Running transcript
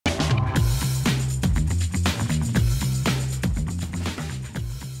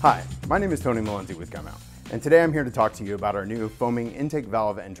Hi, my name is Tony Malenzi with Gumout, and today I'm here to talk to you about our new foaming intake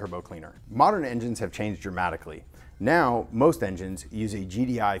valve and turbo cleaner. Modern engines have changed dramatically. Now, most engines use a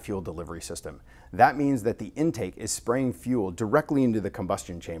GDI fuel delivery system. That means that the intake is spraying fuel directly into the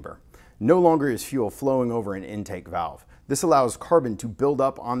combustion chamber. No longer is fuel flowing over an intake valve. This allows carbon to build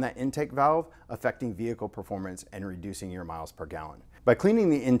up on that intake valve, affecting vehicle performance and reducing your miles per gallon. By cleaning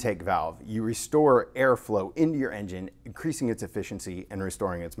the intake valve, you restore airflow into your engine, increasing its efficiency and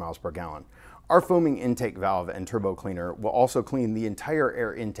restoring its miles per gallon. Our foaming intake valve and turbo cleaner will also clean the entire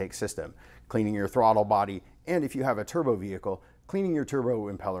air intake system, cleaning your throttle body, and if you have a turbo vehicle, cleaning your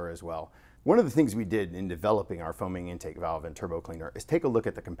turbo impeller as well. One of the things we did in developing our foaming intake valve and turbo cleaner is take a look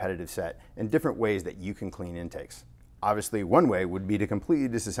at the competitive set and different ways that you can clean intakes. Obviously, one way would be to completely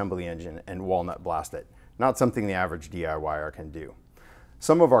disassemble the engine and walnut blast it, not something the average DIYer can do.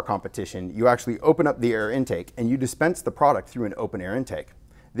 Some of our competition, you actually open up the air intake and you dispense the product through an open air intake.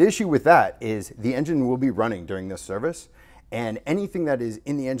 The issue with that is the engine will be running during this service, and anything that is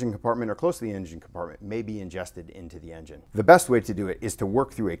in the engine compartment or close to the engine compartment may be ingested into the engine. The best way to do it is to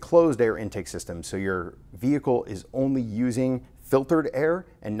work through a closed air intake system so your vehicle is only using filtered air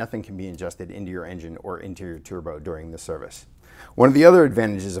and nothing can be ingested into your engine or into your turbo during the service. One of the other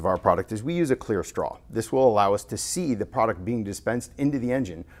advantages of our product is we use a clear straw. This will allow us to see the product being dispensed into the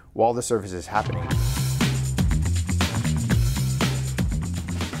engine while the service is happening.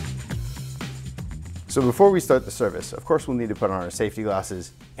 So before we start the service, of course we'll need to put on our safety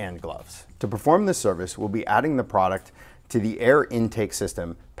glasses and gloves. To perform this service, we'll be adding the product to the air intake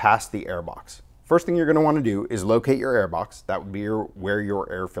system past the air box. First thing you're going to want to do is locate your air box. That would be where your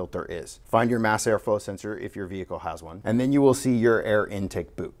air filter is. Find your mass airflow sensor if your vehicle has one, and then you will see your air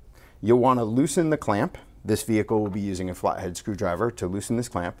intake boot. You'll want to loosen the clamp. This vehicle will be using a flathead screwdriver to loosen this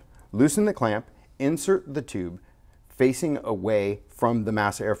clamp. Loosen the clamp, insert the tube facing away from the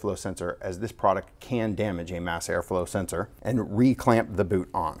mass airflow sensor, as this product can damage a mass airflow sensor, and re-clamp the boot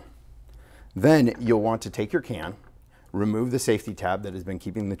on. Then you'll want to take your can, remove the safety tab that has been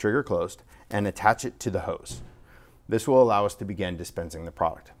keeping the trigger closed, and attach it to the hose. This will allow us to begin dispensing the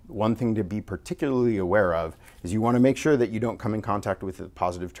product. One thing to be particularly aware of is you want to make sure that you don't come in contact with the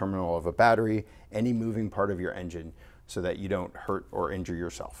positive terminal of a battery, any moving part of your engine, so that you don't hurt or injure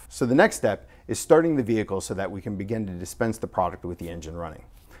yourself. So the next step is starting the vehicle so that we can begin to dispense the product with the engine running.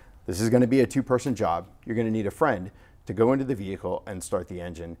 This is going to be a two-person job. You're going to need a friend to go into the vehicle and start the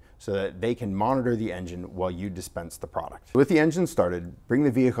engine so that they can monitor the engine while you dispense the product. With the engine started, bring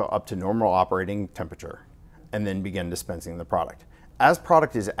the vehicle up to normal operating temperature and then begin dispensing the product. As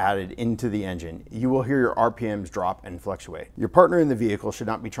product is added into the engine, you will hear your RPMs drop and fluctuate. Your partner in the vehicle should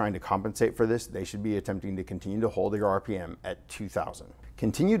not be trying to compensate for this. They should be attempting to continue to hold your RPM at 2000.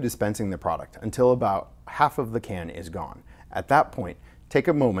 Continue dispensing the product until about half of the can is gone. At that point, take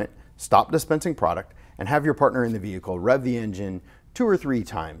a moment, stop dispensing product, and have your partner in the vehicle rev the engine 2 or 3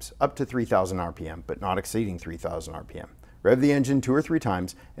 times, up to 3000 RPM, but not exceeding 3000 RPM. Rev the engine 2 or 3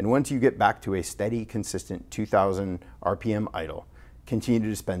 times, and once you get back to a steady, consistent 2000 RPM idle, continue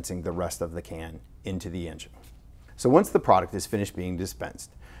dispensing the rest of the can into the engine. So once the product is finished being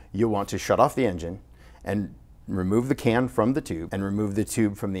dispensed, you'll want to shut off the engine and remove the can from the tube and remove the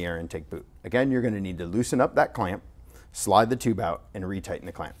tube from the air intake boot. Again, you're going to need to loosen up that clamp, slide the tube out, and retighten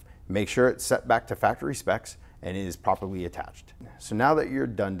the clamp. Make sure it's set back to factory specs and it is properly attached. So now that you're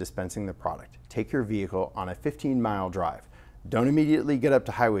done dispensing the product, take your vehicle on a 15-mile drive. Don't immediately get up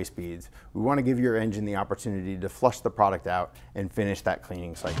to highway speeds. We want to give your engine the opportunity to flush the product out and finish that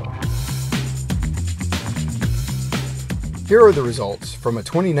cleaning cycle. Here are the results from a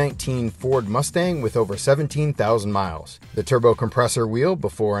 2019 Ford Mustang with over 17,000 miles, the turbo compressor wheel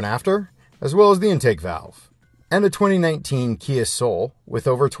before and after, as well as the intake valve, and a 2019 Kia Soul with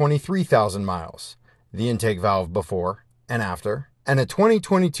over 23,000 miles, the intake valve before and after, and a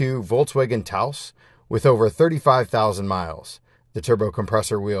 2022 Volkswagen Taos with over 35,000 miles, the turbo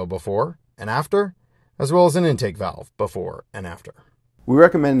compressor wheel before and after, as well as an intake valve before and after. We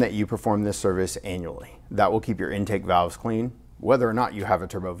recommend that you perform this service annually. That will keep your intake valves clean, whether or not you have a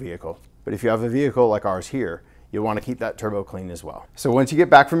turbo vehicle. But if you have a vehicle like ours here, you'll want to keep that turbo clean as well. So once you get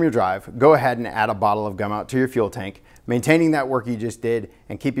back from your drive, go ahead and add a bottle of Gumout to your fuel tank, maintaining that work you just did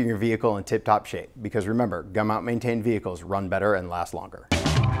and keeping your vehicle in tip-top shape. Because remember, Gumout maintained vehicles run better and last longer.